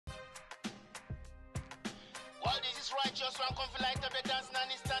It's righteous one come for light up the dance, now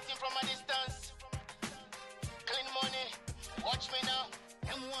it's starting from a distance. Clean money, watch me now.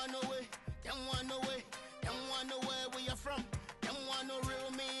 Them want no way, them want no way, them want no way where you're from. Them want no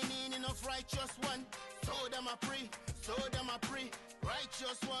real meaning of righteous one. So them a pre, so them a pre.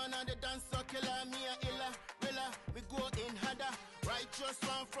 Righteous one and the dancer killer, me a illa, rilla. We go in harder. Righteous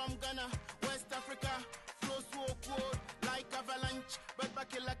one from Ghana, West Africa. Flow so cold like avalanche. But back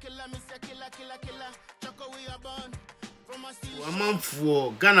killer, me say killer. Choco we are born from a sea. One month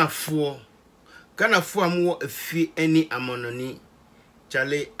for Ghana for more if any amononi.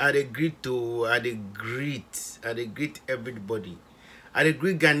 Charlie, I greet everybody. I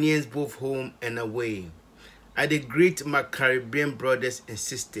greet Ghanaians both home and away. I greet my Caribbean brothers and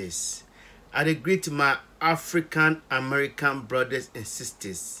sisters. I greet my African American brothers and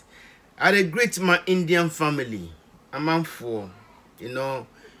sisters. I greet my Indian family. I'm on for, if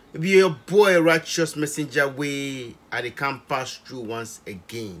you're your boy Rychuhss messenger way, I can pass through once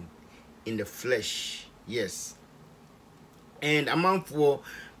again in the flesh. Yes. And I'm on for,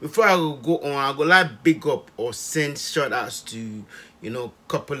 before I go on, I go like big up or send shout outs to,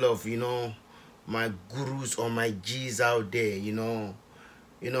 couple of, my gurus or my G's out there,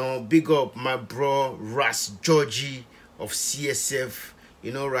 big up my bro Rychuhss of CSF,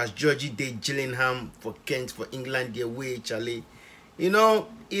 Rychuhss de Gillingham for Kent, for England, their way, Charlie.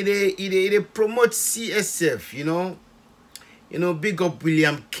 It promotes CSF, big up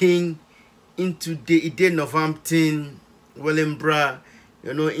William King into the Northampton, Wellingborough,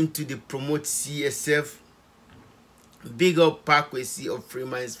 into the promote CSF. Big up Parkway C of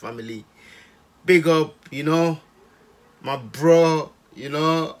Freeman's family. Big up, my bro,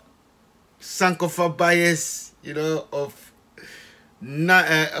 Sankofa Bias, of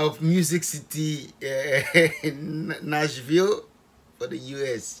Music City, Nashville, for the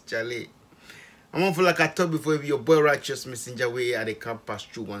US, Charlie. I'm on for like I talked before, if your boy Rychuhss messenger way, I can pass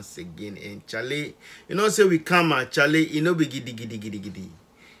through once again. And Charlie, say we come out, Charlie, be giddy.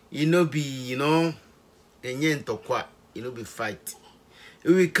 Be, and yen tokwa, be fight.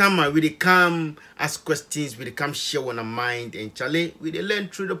 We come out, we come ask questions, we come share on our mind, and Charlie, we learn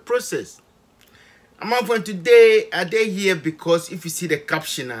through the process. I'm on for today, I dey here because if you see the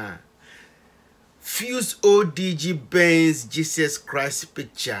caption, Fuse ODG burns Jesus Christ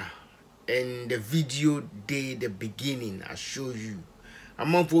picture. And the video day the beginning I show you.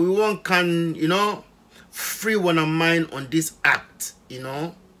 I'm on for we won't can free one of mine on this act,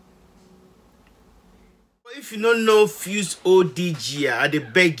 If you don't know Fuse ODG, I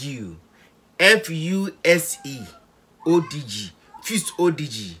beg you, FUSE ODG, Fuse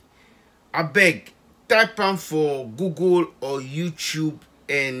ODG. I beg, type on for Google or YouTube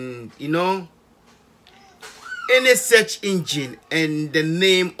and any search engine and the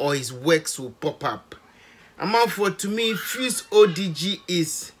name or his works will pop up. To me, Fuse ODG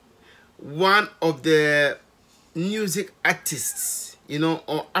is one of the music artists,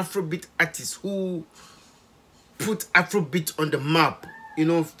 or Afrobeat artists who put Afrobeat on the map.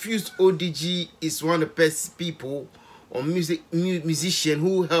 Fuse ODG is one of the best people or musician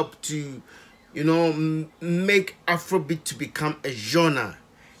who helped to, make Afrobeat to become a genre.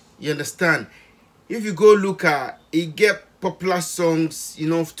 You understand? If you go look at it, get popular songs,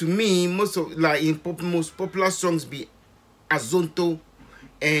 to me, most popular songs be Azonto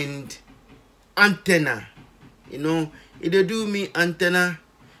and Antenna. It do me Antenna,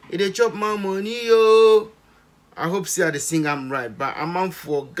 it chop my money, yo. I hope see how they sing I'm right, but I'm on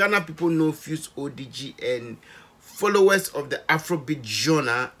for Ghana people know Fuse ODG and followers of the Afrobeat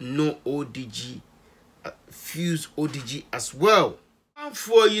genre know ODG, Fuse ODG as well. And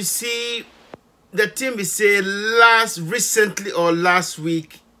for you see. The thing we say recently or last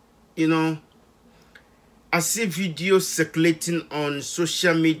week, I see videos circulating on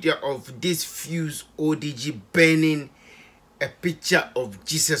social media of this Fuse ODG burning a picture of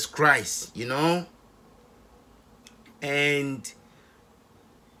Jesus Christ, And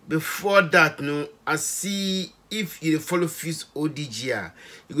before that, I see if you follow Fuse ODG,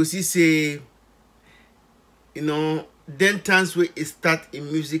 you go see say, then times where it start a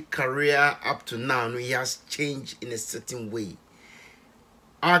music career up to now, he has changed in a certain way.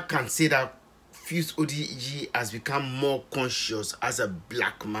 I can say that Fuse ODG has become more conscious as a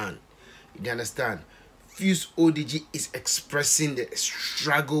black man. You understand? Fuse ODG is expressing the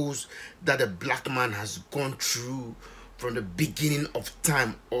struggles that the black man has gone through from the beginning of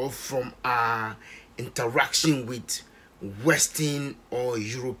time or from our interaction with Western or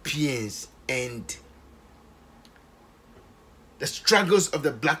Europeans and the struggles of the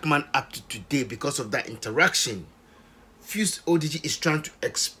black man up to today because of that interaction. Fuse ODG is trying to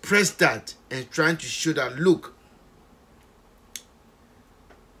express that and trying to show that, look,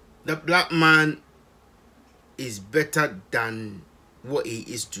 the black man is better than what he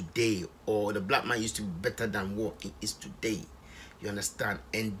is today, or the black man used to be better than what he is today. You understand?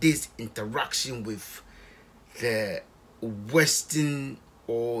 And this interaction with the Western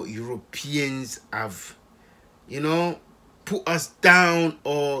or Europeans have, put us down,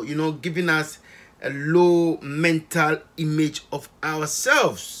 or giving us a low mental image of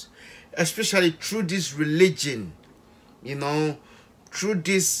ourselves, especially through this religion, through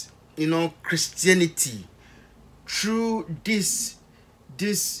this Christianity, through this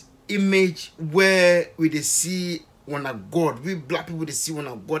image where we see one of God. We black people, they see one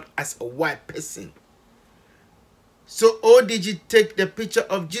of God as a white person. So ODG take the picture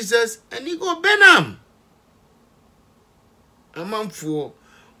of Jesus and he go Benham. For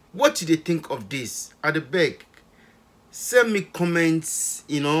what do they think of this? At the back, send me comments,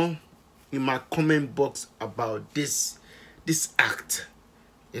 in my comment box about this act.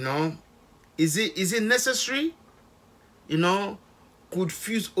 Is it necessary? Could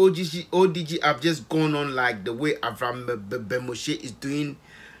Fuse ODG have just gone on like the way Avram Moshe is doing?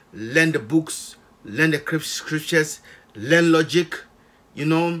 Learn the books, learn the scriptures, learn logic,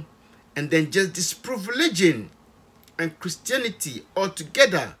 and then just disprove religion and Christianity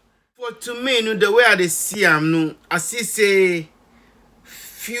altogether. For to me, the way I see him, I say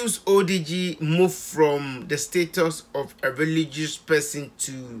Fuse ODG move from the status of a religious person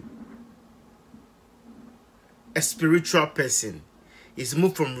to a spiritual person. It's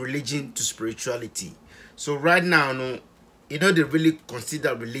moved from religion to spirituality. So right now, they really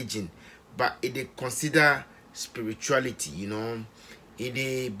consider religion, but they consider spirituality.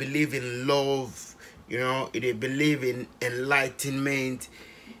 They believe in love. They believe in enlightenment.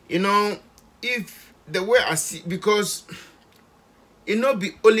 If the way I see, because it not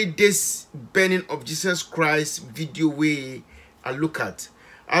be only this burning of Jesus Christ video way I look at.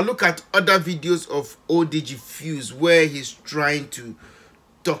 I look at other videos of ODG Fuse where he's trying to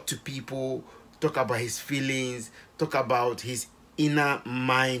talk to people, talk about his feelings, talk about his inner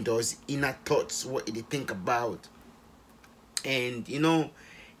mind or his inner thoughts, what they think about. And,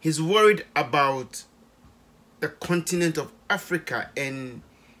 he's worried about the continent of Africa and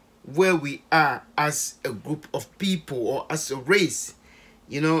where we are as a group of people or as a race,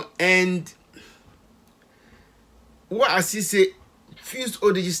 and what I see say, Fuse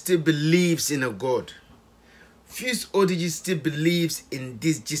ODG still believes in a God. Fuse ODG still believes in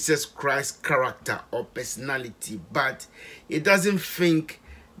this Jesus Christ character or personality, but it doesn't think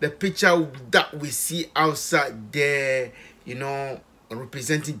the picture that we see outside there,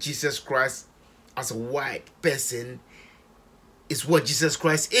 representing Jesus Christ as a white person is what Jesus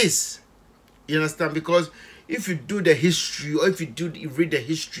Christ is. You understand? Because if you do the history, or if you read the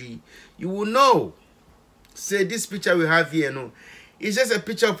history, you will know. Say this picture we have here, it's just a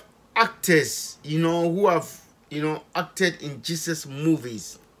picture of actors, who have, acted in Jesus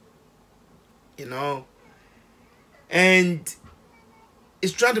movies, and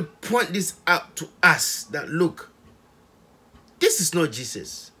it's trying to point this out to us that, look, this is not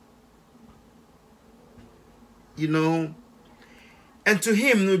Jesus, and to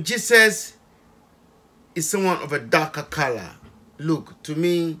him, Jesus is someone of a darker color. Look, to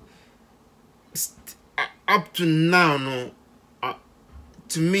me, up to now,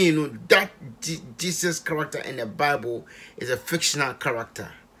 to me, that Jesus character in the Bible is a fictional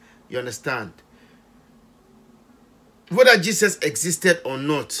character. You understand? Whether Jesus existed or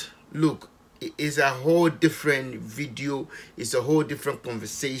not, look, it is a whole different video. It's a whole different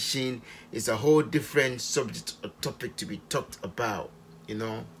conversation. It's a whole different subject or topic to be talked about,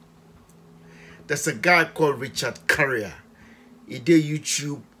 There's a guy called Richard Carrier. He did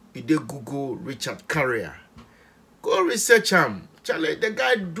YouTube, he did Google Richard Carrier. Go research him. Charlie, the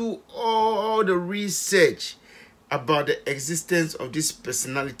guy do all the research about the existence of this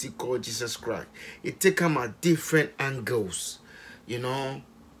personality called Jesus Christ. It take him at different angles, You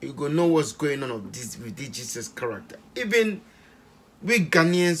go know what's going on with this Jesus character. Even we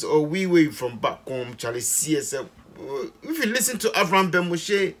Ghanaians or we way from back home, Charlie, CSF. If you listen to Avram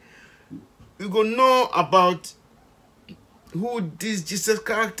Moshe, you go know about who this Jesus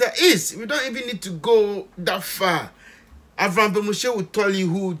character is. We don't even need to go that far. Avram Moshe will tell you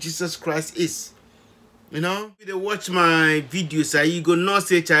who Jesus Christ is. If you watch my videos, you go not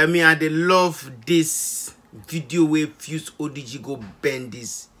say, I love this video where Fuse ODG go bend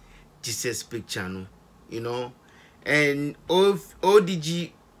this Jesus picture, and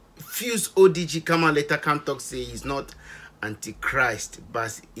ODG, Fuse ODG come out later come talk say he's not antichrist,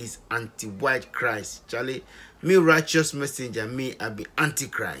 but he's anti-white Christ. Charlie, me righteous messenger, I be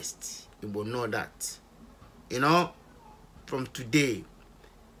antichrist. You will know that. From today,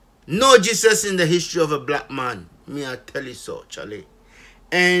 No Jesus in the history of a black man. Me, I tell you so, Charlie.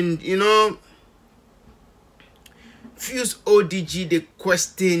 And you know, Fuse ODG, they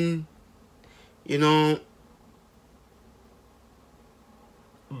question, you know,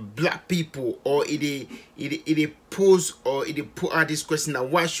 black people, or it pose, or it put out this question that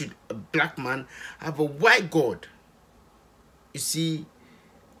why should a black man have a white God? You see,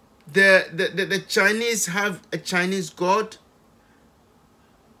 the Chinese have a Chinese God,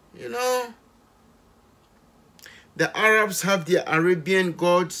 you know. The Arabs have their Arabian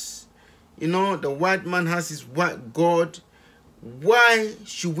gods, you know. The white man has his white God. Why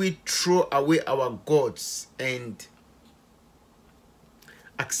should we throw away our gods and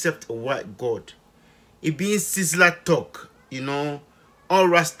accept a white God? It being Sizzler talk, you know. All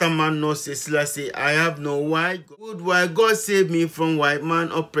Rasta man knows Sizzler say, I have no white God. Good white God save me from white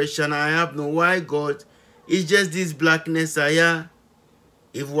man oppression. I have no white God. It's just this blackness I am.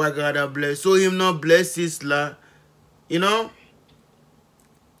 If white God are blessed, so him not bless Sizzler. You know?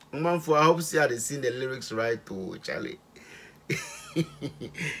 Man, for I hope see how they sing the lyrics right to Charlie.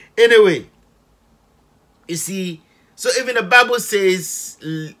 Anyway, you see, so even the Bible says,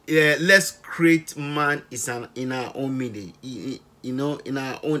 let's create man in our own image, you know, in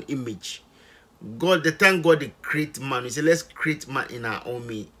our own image. God, the time God they create man, he said, let's create man in our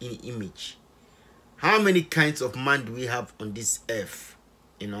own image. How many kinds of man do we have on this earth?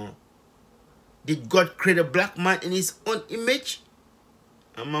 You know, did God create a black man in his own image?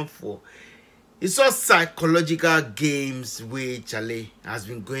 A man for. It's all psychological games where Charlie has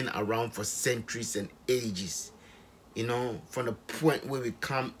been going around for centuries and ages. You know, from the point where we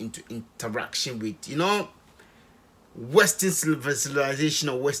come into interaction with, you know, Western civilization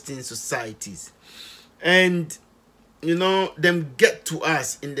or Western societies. And, you know, them get to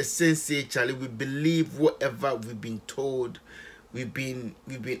us in the sense that, Charlie, we believe whatever we've been told. We've been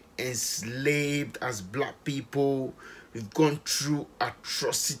enslaved as black people. We've gone through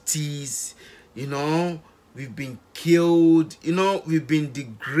atrocities, you know. We've been killed, you know. We've been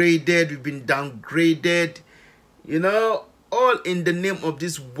degraded. We've been downgraded, you know. All in the name of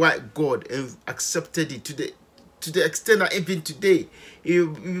this white God, and we've accepted it to the extent that even today,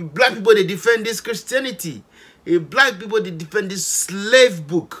 if black people, they defend this Christianity. If black people, they defend this slave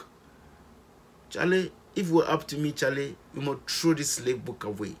book. Charlie, if it were up to me, Charlie, we must throw this slave book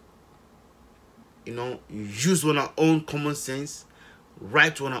away. You know, use on our own common sense,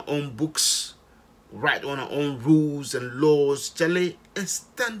 write on our own books, write on our own rules and laws, Charlie, and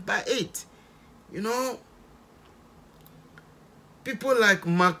stand by it. You know, people like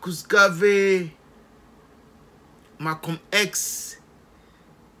Marcus Garvey, Malcolm X,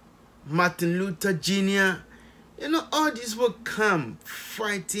 Martin Luther Jr., you know, all these will come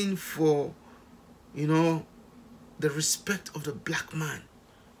fighting for, you know, the respect of the black man.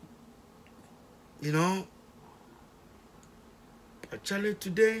 You know, actually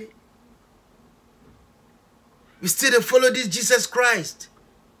today, we still follow this Jesus Christ.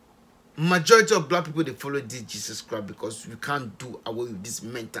 Majority of black people, they follow this Jesus Christ because we can't do away with this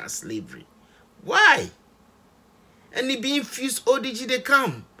mental slavery. Why? And they being Fuse ODG, they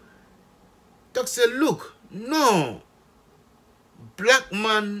come. Talk say, look, no. Black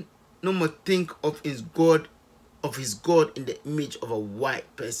man no more think of his God in the image of a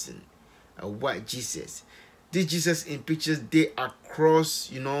white person, a white Jesus. This Jesus in pictures they across,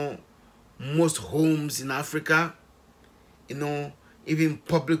 you know, most homes in Africa, you know, even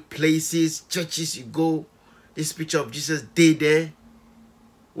public places, churches you go, this picture of Jesus they there.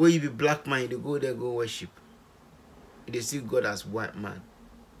 Where you be black man, you go there, go worship. They see God as white man.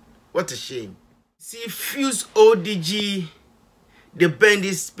 What a shame. See, Fuse ODG, they bend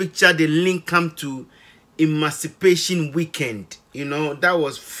this picture, the link come to Emancipation weekend. You know, that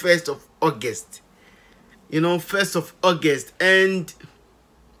was 1st of August. You know, 1st of August. And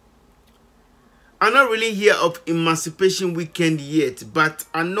I'm not really hear of Emancipation weekend yet, but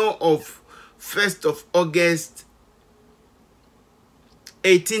I know of 1st of August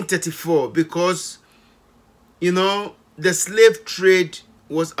 1834 because, you know, the slave trade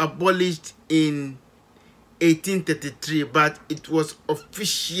was abolished in 1833, but it was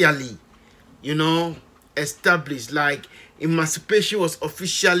officially, you know, established. Like emancipation was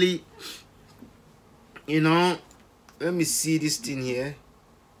officially, you know, let me see this thing here.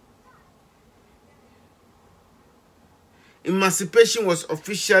 Emancipation was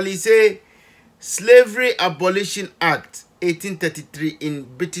officially, say, Slavery Abolition Act 1833 in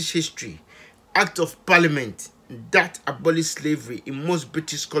British history, Act of Parliament that abolished slavery in most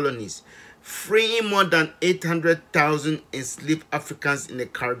British colonies, freeing more than 800,000 enslaved Africans in the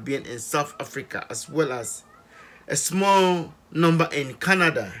Caribbean and South Africa, as well as a small number in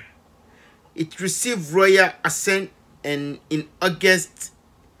Canada. It received royal assent and in August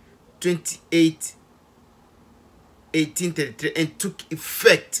 28, 1833 and took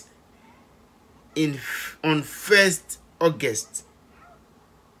effect on 1st August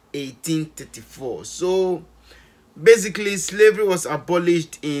 1834. So basically slavery was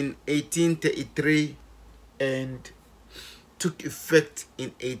abolished in 1833 and took effect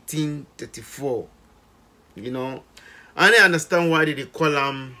in 1834. You know, I don't understand why they call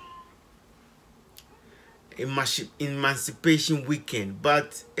them Emancipation Weekend,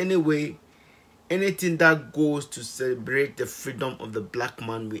 but anyway, anything that goes to celebrate the freedom of the black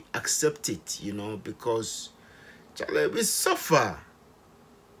man, we accept it, you know, because we suffer,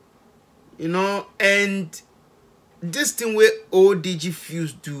 you know. And this thing where ODG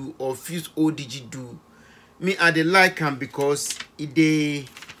Fuse do, or Fuse ODG do, me I dey like them because they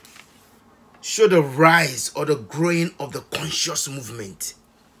show the rise or the growing of the conscious movement,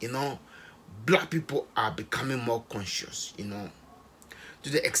 you know. Black people are becoming more conscious, you know, to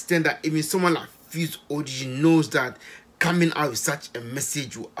the extent that even someone like Fuse ODG knows that coming out with such a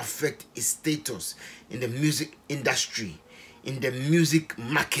message will affect his status in the music industry, in the music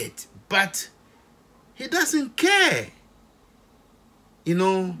market, but he doesn't care, you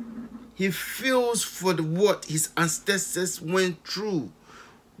know. He feels for what his ancestors went through,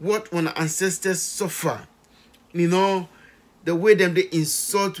 what when ancestors suffer, you know. The way them they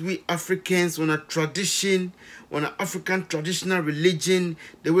insult we Africans on a tradition, on an African traditional religion,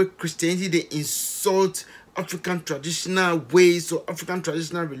 the way Christianity they insult African traditional ways or African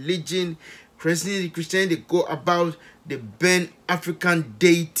traditional religion. Christianity they go about, they burn African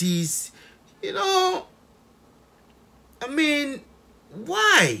deities, you know. I mean,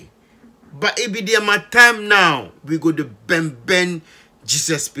 why? But it be there my time now. We go to burn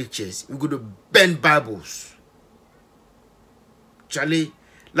Jesus pictures. We go to burn Bibles. Charlie,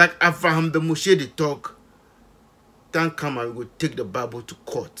 like Abraham the Moshe they talk, then come and we go take the Bible to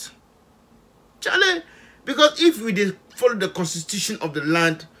court. Charlie, because if we did follow the constitution of the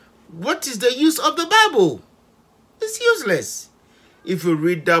land, what is the use of the Bible? It's useless. If you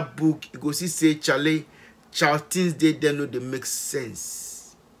read that book, you go see say Charlie, things they know they make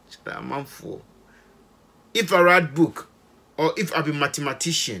sense. Charlie, I'm on for. If I write book, or if I be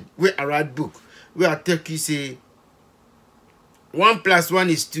mathematician, where I write book, where I take you say 1 + 1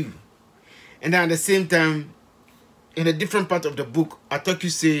 is 2, and then at the same time in a different part of the book I thought you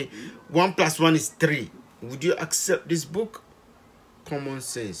say 1 + 1 is 3, would you accept this book? Common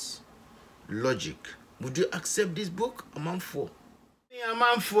sense, logic. Would you accept this book? I'm on for. I'm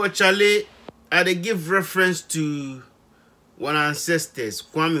on for, Charlie. I give reference to one ancestors,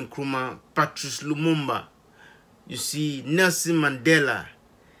 Kwame Nkrumah, Patrice Lumumba, you see Nelson Mandela,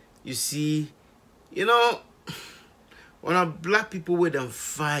 you see, you know, when our black people with them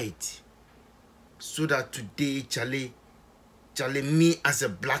fight so that today, Charlie, me as a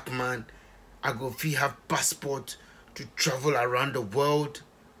black man, I go feel have passport to travel around the world,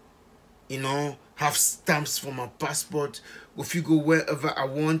 you know, have stamps for my passport, go feel go wherever I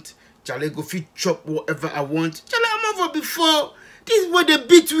want, Charlie, go feel chop whatever I want. Charlie, I'm over before. This is what they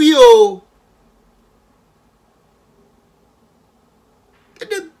beat we, oh.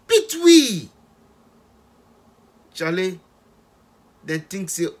 They beat we. Charlie, they think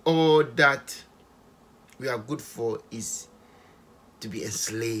say all that we are good for is to be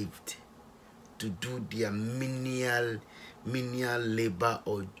enslaved, to do their menial labor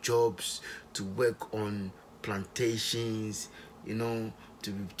or jobs, to work on plantations, you know,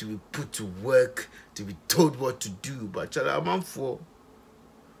 to be put to work, to be told what to do. But Charlie, I'm on for.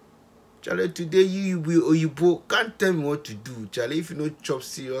 Charlie, today you will or you both can't tell me what to do, Charlie. If you know chop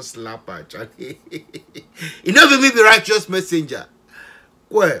serious slapper, Charlie. You never be righteous messenger.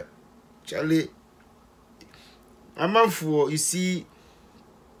 Well, Charlie, I'm on for, you see,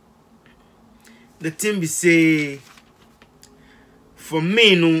 the thing we say, for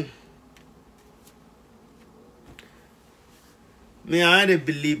me, no, me, I don't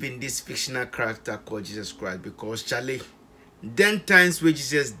believe in this fictional character called Jesus Christ, because Charlie, then times where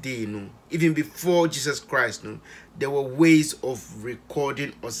Jesus did, you know, even before Jesus Christ, no, there were ways of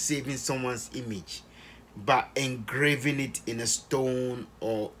recording or saving someone's image by engraving it in a stone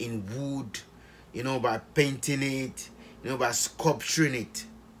or in wood, you know, by painting it, you know, by sculpturing it.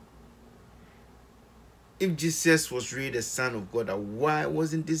 If Jesus was really the Son of God, why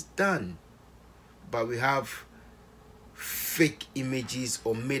wasn't this done? But we have fake images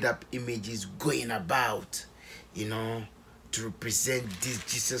or made up images going about, you know, to represent this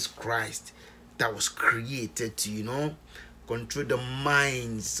Jesus Christ that was created to, you know, control the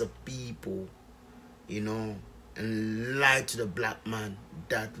minds of people, you know, and lie to the black man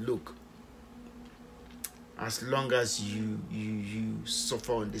that, look, as long as you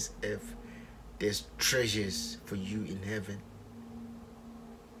suffer on this earth, there's treasures for you in heaven.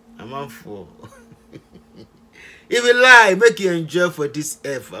 I'm on for. If you lie, make you enjoy for this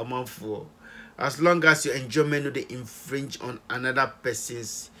earth. I'm on for. As long as your enjoyment no they infringe on another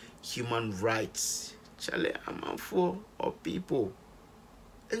person's human rights. Charlie, I'm on for all people.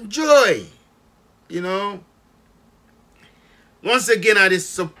 Enjoy. You know. Once again, I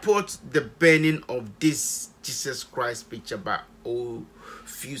support the burning of this Jesus Christ picture by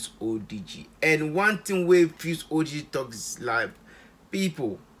Rychuhss ODG. And one thing where Rychuhss ODG talks is like,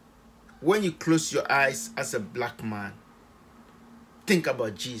 people, when you close your eyes as a black man, think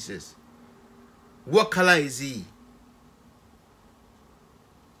about Jesus. What color is he?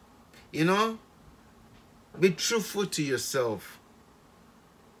 You know? Be truthful to yourself.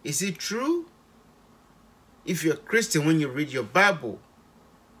 Is it true? If you're a Christian, when you read your Bible,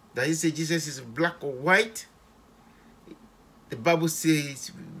 does it say Jesus is black or white? The Bible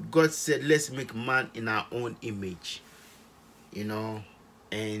says, God said, let's make man in our own image. You know?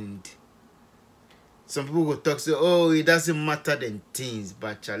 And some people will talk, say, oh, it doesn't matter than things.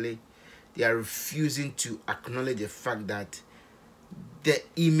 But Charlie, they are refusing to acknowledge the fact that the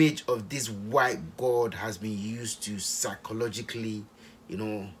image of this white God has been used to psychologically, you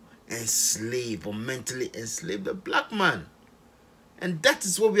know, enslave or mentally enslave the black man. And that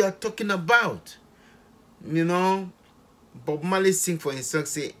is what we are talking about. You know, Bob Marley sing for himself,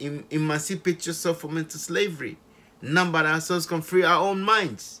 say, emancipate yourself from mental slavery. None but ourselves can free our own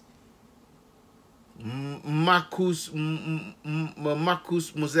minds. Marcus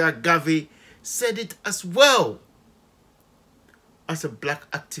Mosiah Garvey said it as well, as a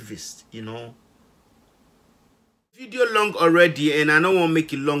black activist, you know. Video long already, and I don't want to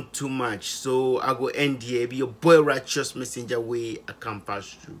make it long too much, so I go end here. Be your boy Rychuhss messenger way I can pass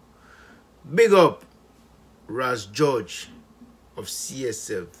through. Big up Ras George of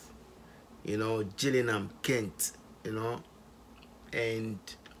CSF, you know, Gillingham, Kent, you know, and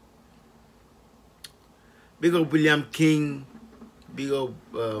big up William King, big up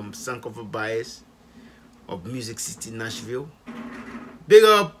Sankofa Bias of Music City, Nashville. Big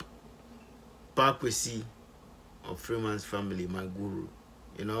up Parkwesi of Freeman's family, my guru,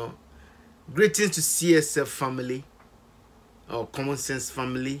 you know. Greetings to CSF family, or Common Sense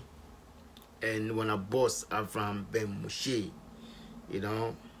family, and when a boss Abraham Ben Moshe, you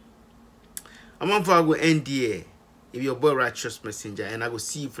know. I'm on for I go end here. If your boy Rychuhss Messenger, and I will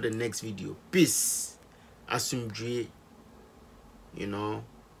see you for the next video. Peace, asumdue, you know,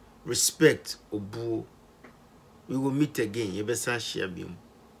 respect, obu. We will meet again. You better share him.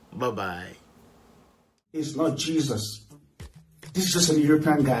 Bye bye. It's not Jesus. This is just a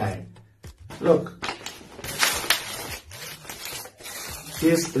European guy. Look.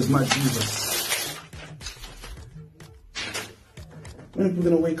 This is not Jesus. When are people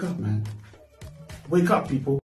gonna wake up, man? Wake up, people.